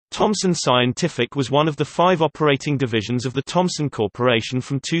Thomson Scientific was one of the 5 operating divisions of the Thomson Corporation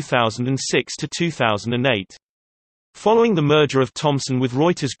from 2006 to 2008. Following the merger of Thomson with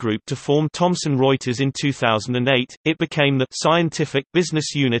Reuters Group to form Thomson Reuters in 2008, it became the scientific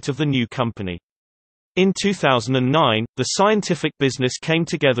business unit of the new company. In 2009, the scientific business came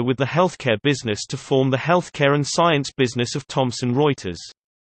together with the healthcare business to form the healthcare and science business of Thomson Reuters.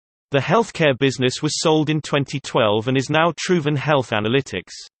 The healthcare business was sold in 2012 and is now Truven Health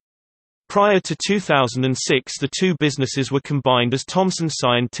Analytics. Prior to 2006, the two businesses were combined as Thomson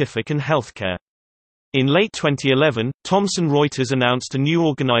Scientific and Healthcare. In late 2011, Thomson Reuters announced a new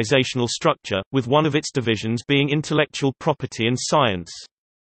organizational structure, with one of its divisions being intellectual property and science.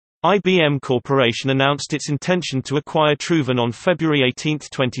 IBM Corporation announced its intention to acquire Truven on February 18,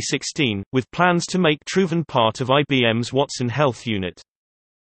 2016, with plans to make Truven part of IBM's Watson Health unit.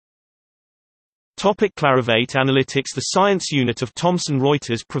 Clarivate Analytics. The science unit of Thomson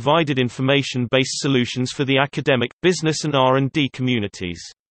Reuters provided information-based solutions for the academic, business and R&D communities.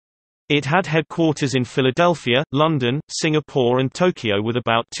 It had headquarters in Philadelphia, London, Singapore and Tokyo with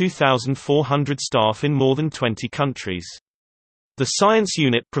about 2,400 staff in more than 20 countries. The science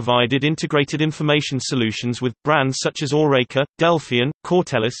unit provided integrated information solutions with brands such as Aureka, Delphian,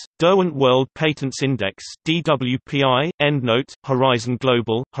 Cortellis, Derwent World Patents Index, DWPI, EndNote, Horizon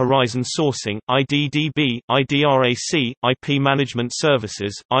Global, Horizon Sourcing, IDDB, IDRAC, IP Management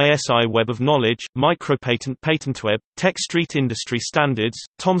Services, ISI Web of Knowledge, Micropatent PatentWeb, TechStreet Industry Standards,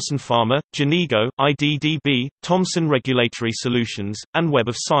 Thomson Pharma, Janigo, IDDB, Thomson Regulatory Solutions, and Web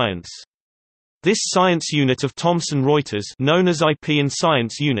of Science. This science unit of Thomson Reuters, known as IP and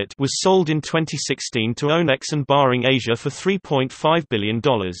Science Unit, was sold in 2016 to Onex and Baring Asia for $3.5 billion.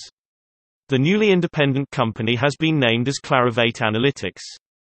 The newly independent company has been named as Clarivate Analytics.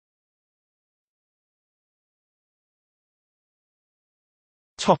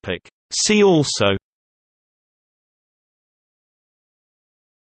 Topic. See also: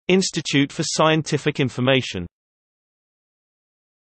 Institute for Scientific Information